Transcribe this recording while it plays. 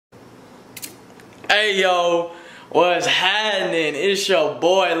Hey yo, what's happening? It's your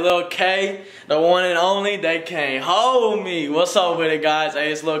boy Lil K, the one and only. They can't hold me. What's up with it, guys? Hey,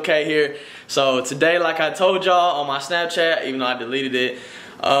 it's Lil K here. So today, like I told y'all on my Snapchat, even though I deleted it,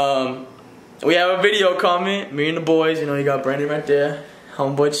 we have a video coming. Me and the boys. You know, you got Brandon right there,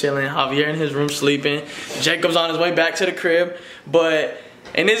 homeboy chilling, Javier in his room sleeping, Jacob's on his way back to the crib. But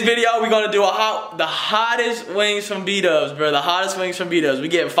in this video, we're gonna do the hottest wings from B-Dubs, bro. The hottest wings from B-Dubs. We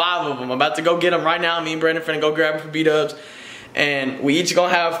getting 5 of them. I'm about to go get them right now. Me and Brandon finna go grab them from B-Dubs, and we each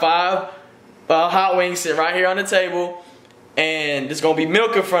gonna have 5 hot wings sitting right here on the table, and there's gonna be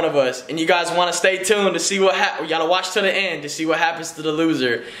milk in front of us. And you guys wanna stay tuned to see what happens. You gotta watch to the end to see what happens to the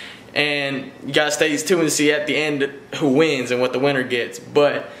loser, and you gotta stay tuned to see at the end who wins and what the winner gets.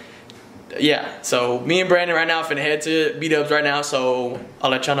 But yeah, so me and Brandon right now finna head to B-Dubs right now, so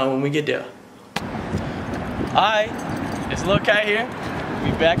I'll let y'all know when we get there. Alright, it's Lil K here.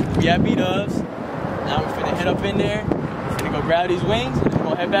 We at B-Dubs. Now we're finna head up in there. We're finna go grab these wings and we're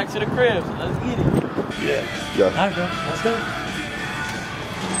gonna head back to the crib. So let's get it. Yeah. Alright, bro, let's go.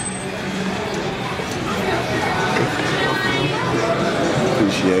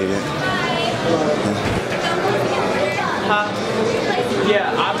 Appreciate it.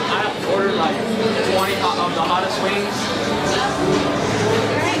 Yeah, I ordered like 20 of the hottest wings.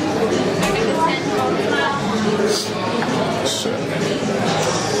 Sure.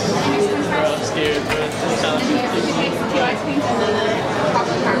 Bro, I'm scared, bro.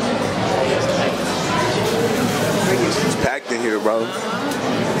 It's packed in here, bro.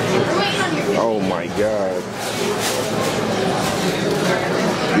 Oh my god.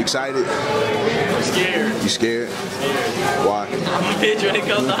 You excited? I'm scared. You scared? Why? I'm a bitch when it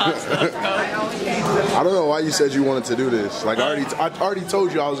comes to hot stuff, bro. I don't know why you said you wanted to do this. Like I already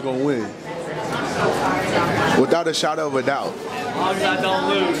told you I was gonna win. Without a shadow of a doubt. As long as I don't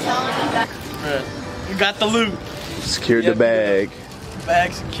lose. Bruh, we got the loot. Secured the bag.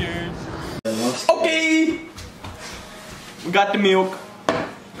 Bag secured. Okay. We got the milk.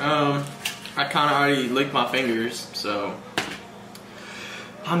 I kinda already licked my fingers, so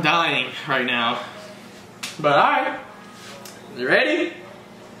I'm dying right now. But alright. You ready?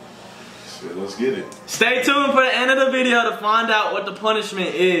 Shit, let's get it. Stay tuned for the end of the video to find out what the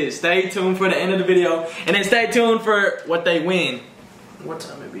punishment is. Stay tuned for the end of the video. And then stay tuned for what they win. What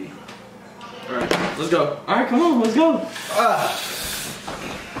time it be? Alright, let's go. Alright, come on, let's go.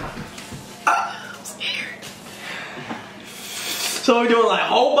 I'm scared. So we're doing like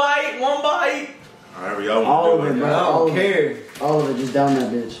whole bite, one bite? Alright, we all All want of to it, do bro. it. I don't care. All of it, just down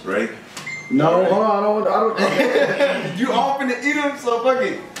that bitch. Right? No, hold on, I don't. You all finna eat them, so fuck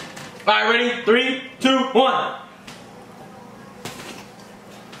it. Alright, ready? 3, 2, 1.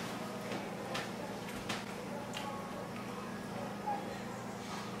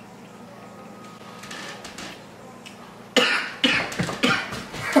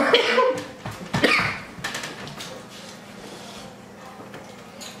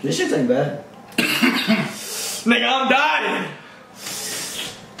 This shit ain't bad. Nigga, I'm dying.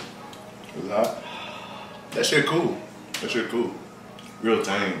 It's hot. That shit cool. That shit cool. Real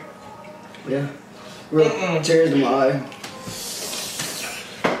tame. Yeah. Real tears in my eye.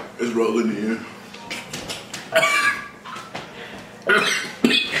 It's rolling in.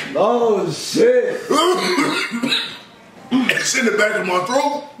 Oh shit. It's in the back of my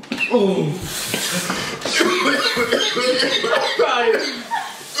throat.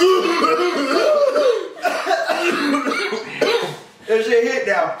 That shit hit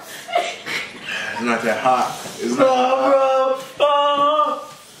now. It's not that hot. It's not Oh, bro. Oh.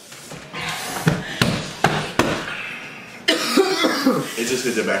 It just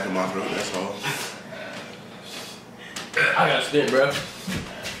hit the back of my throat, that's all. I gotta spit, bro.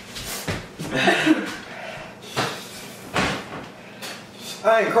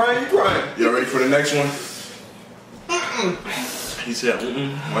 I ain't crying, you crying. Y'all ready for the next one? He said,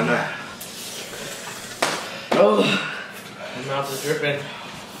 why not? Oh, My mouth is dripping.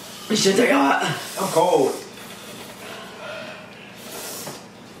 this shit ain't hot. I'm cold.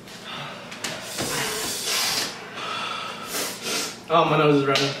 Oh, my nose is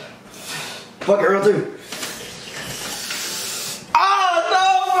running. Fuck it, real too. Oh, no,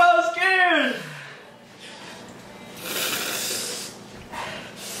 bro, I'm scared.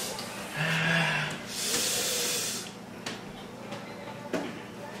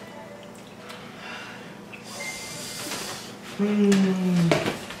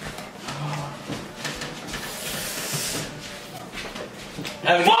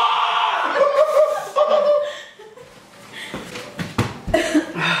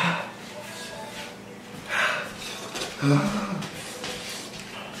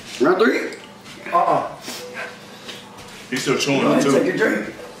 Round 3. He's still chewing Go on ahead and take too. your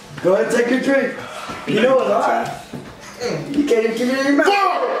drink. Go ahead and take your drink. You know it's alright. You can't even keep it in your mouth.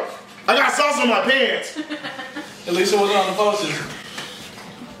 I got sauce on my pants. At least it wasn't on the posters.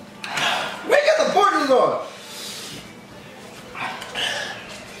 We got the portraits on.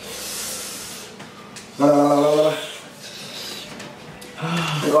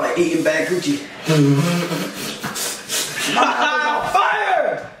 They're like eating bad coochie. My mouth is on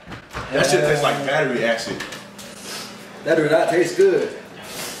fire! That shit tastes like battery acid. That do not taste good.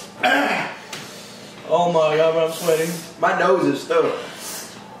 Oh my god, bro, I'm sweating. My nose is stuffed.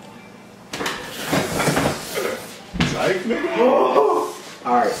 Like, nigga.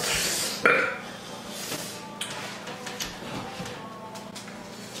 Alright.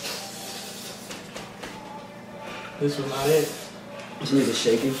 This was not it. This nigga's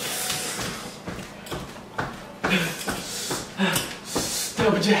shaking.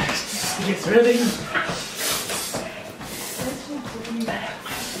 Double jacks. Gets ready.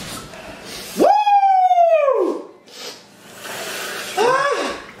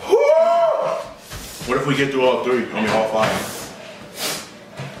 What if we get through all three? I mean, all five.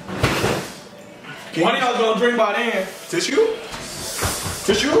 One of y'all gonna drink by then. Tissue?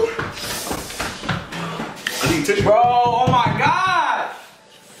 Tissue? I need tissue. Bro, oh my god!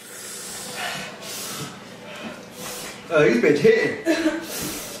 He's been hitting.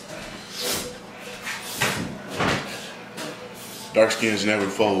 Dark skins never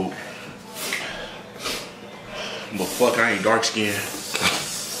fold. But fuck, I ain't dark skinned.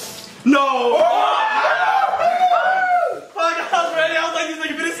 No! Fuck, I was ready. I was like, this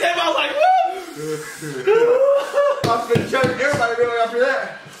nigga finna save. I was like, woo! I'm finna choke everybody going after that.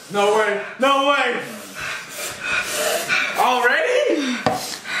 No way. No way. Already?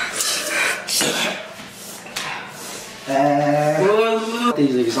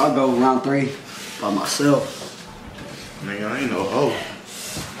 These niggas, I'll go round 3 by myself. Nigga, I ain't no hoe.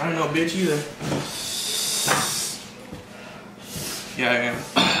 I don't know bitch either. Yeah, I am.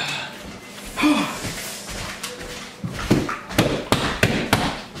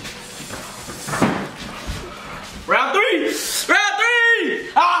 Round 3! Round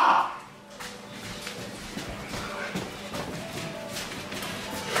 3! Ah!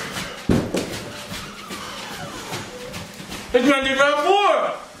 It's gonna do round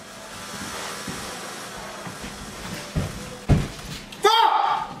 4!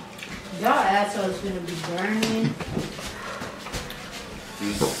 Y'all assholes gonna be burning.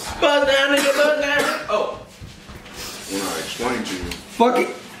 Buzz down, nigga, buzz down! Oh. When I explain to you. Fuck it.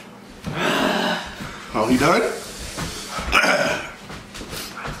 Oh, he done?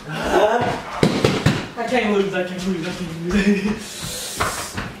 I can't lose, I can't lose, I can't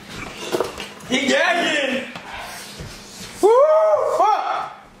lose. He gagging! Woo!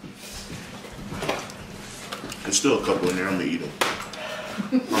 Fuck! There's still a couple in there. I'm gonna eat them.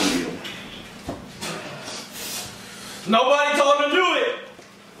 I'm gonna eat them. Nobody told him to do it!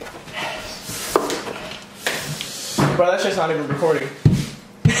 Bro, that shit's not even recording.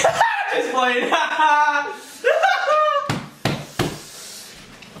 Just playing.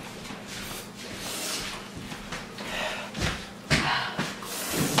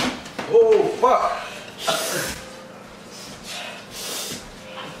 Oh, fuck.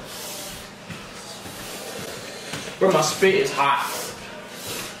 Bro, my spit is hot.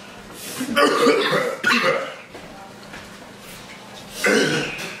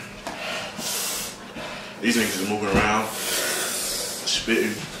 These niggas is moving around,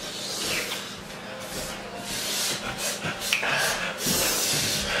 spitting.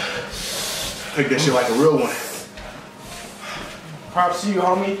 Take that shit like a real one. Props to you,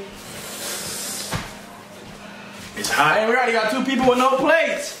 homie. It's hot. Hey, we already got 2 people with no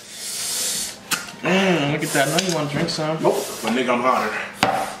plates. Look at that. I know you want to drink some. Nope. My nigga, I'm hotter.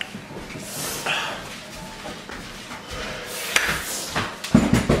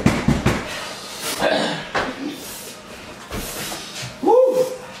 Woo!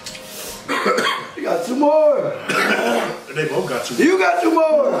 You got 2 more. They both got 2. You got 2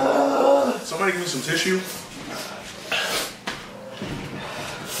 more. Somebody give me some tissue.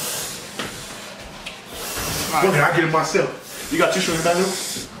 Go ahead, I get it myself. You got tissue in the bathroom?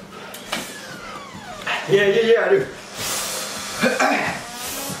 Yeah, I do.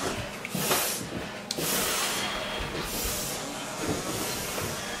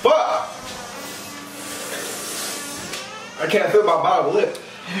 Fuck! I can't feel my bottom lip.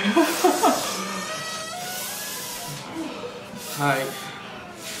 Alright.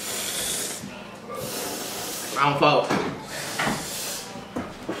 Round 4.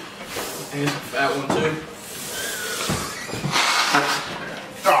 And it's a fat one too.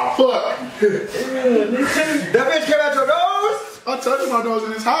 Oh, fuck. That bitch came out your nose? I touched my nose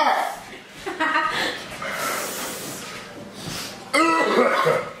and it's hot.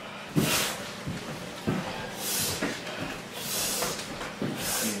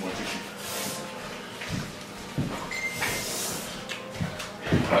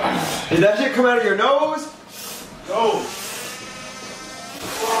 Did that shit come out of your nose? No.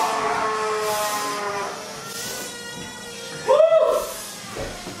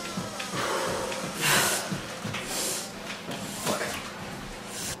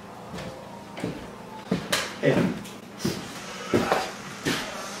 Hey.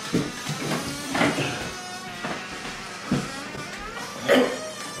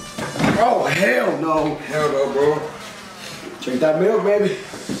 Oh, hell no. Hell no, bro. Drink that milk, baby.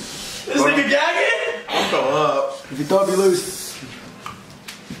 This nigga gagging? I'm throwing up. If you throw it, be loose.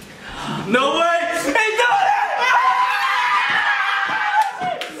 No way! Hey, do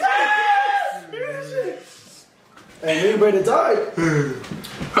Hey, you better die.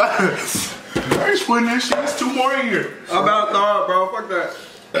 I ain't splitting this shit. There's 2 more in here. I'm about to throw up, bro. Fuck that.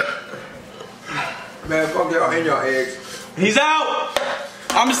 Man, fuck y'all and y'all eggs. He's out!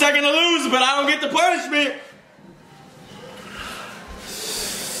 I'm the second to lose, but I don't get the punishment.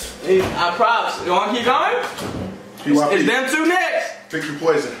 Props. You wanna keep going? It's them 2 next. Pick your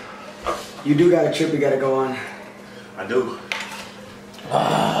poison. You do got a trip you gotta go on. I do.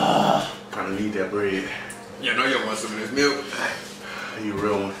 Kinda need that bread. Yeah, I know you want some of this milk. You a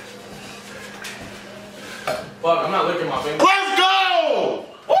real one. Fuck, I'm not licking my finger. Let's go!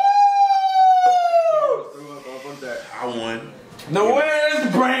 Woo! Fuck that. I won. The winner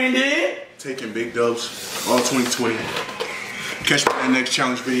is Brandon. Taking big dubs all 2020. Catch me in the next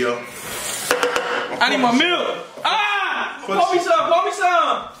challenge video. I need my milk. Ah! Pour me some, pour me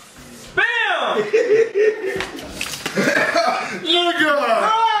some. Bam! Nigga!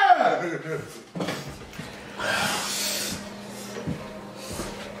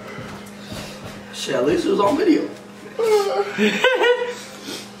 Shit, at least it was on video.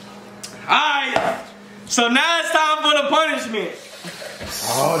 Alright. So now it's time for the punishment.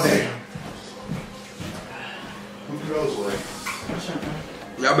 Oh, damn. Who goes away?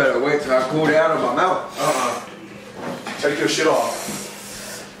 Y'all better wait till I cool down in my mouth. Take your shit off.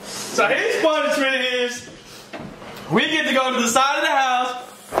 So his punishment is we get to go to the side of the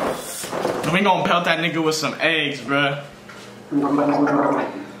house and we gonna pelt that nigga with some eggs, bruh.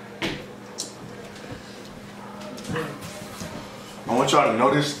 I want y'all to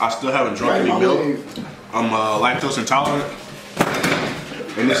notice I still haven't drunk any milk. I'm lactose intolerant.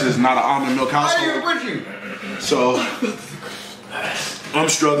 And this is not an almond milk household. with you. So I'm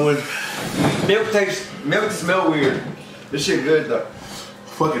struggling. Milk smell weird. This shit good though.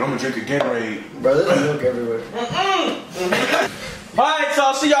 Fuck it, I'm gonna drink a Gatorade. Bro, there's milk everywhere. Alright, so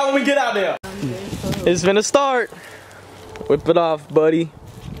I'll see y'all when we get out there. It's finna start. Whip it off, buddy.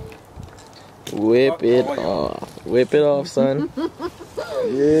 Whip it off. Whip it off, son.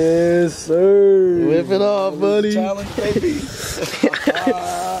 Yes, sir. Whip it off, buddy. Challenge, baby.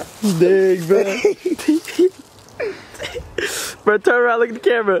 Dang, bro. Bro, turn around, look at the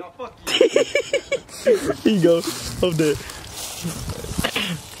camera. Here you go. Up there.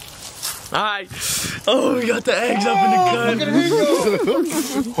 Alright. Oh, we got the eggs up in the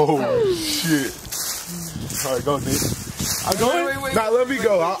gun. Oh shit. Alright, go, Nick. I'm going? Nah, let me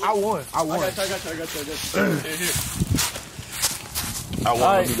go. I won. I won. I got you. I won.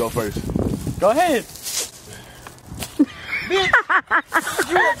 Let me go first. Go ahead.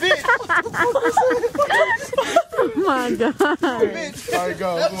 Oh my god. Alright, go.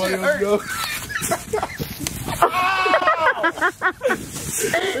 Somebody else go.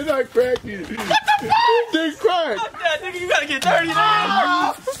 It's not cracking. It's crack. Fuck that, nigga. You gotta get dirty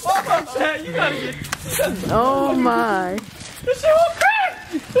now. Fuck that. You gotta get. Oh my. This shit won't crack.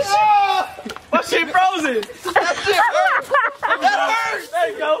 This shit. My shit frozen. That shit hurt. That hurt. There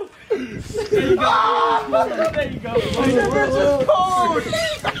you go. There you go. There you go. This is cold.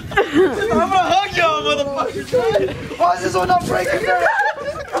 I'm gonna hug y'all, motherfuckers. Why is this one not breaking down?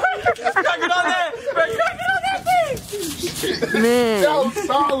 Crack it on that. Crack it on that thing. Man. That was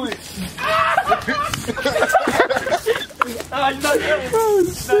solid. Not done.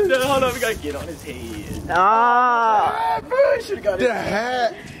 Hold on, we gotta get on his head. Ah. Should've got The it.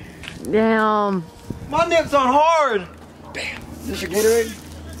 hat. Damn. My nips on hard. Is this your Gatorade?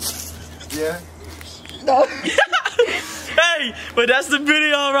 Yeah. Hey, but that's the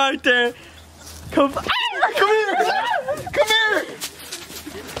video right there. Come here. Come here.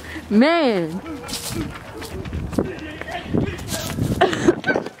 Man.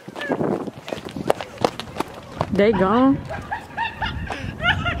 They gone?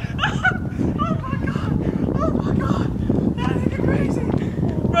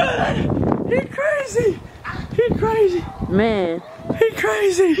 Man. He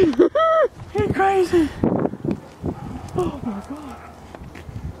crazy. He crazy. Oh my God.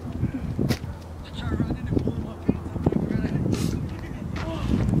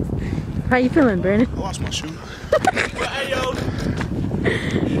 How you feeling, Brandon? I lost my shoe. Hey yo,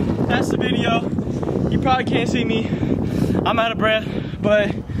 that's the video. You probably can't see me. I'm out of breath,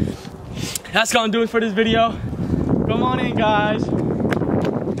 but that's gonna do it for this video. Come on in, guys.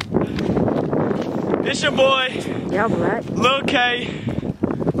 It's your boy, Y'all black. Lil K,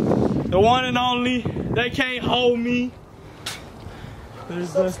 the one and only. They can't hold me.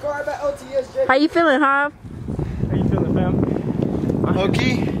 Subscribe at LTSJ. How you feeling, Harv? How you feeling, fam?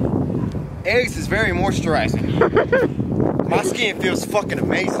 Low-key, eggs is very moisturizing. My skin feels fucking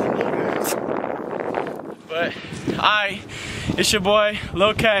amazing. But, alright, it's your boy,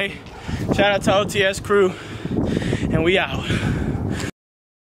 Lil K. Shout out to OTS crew, and we out.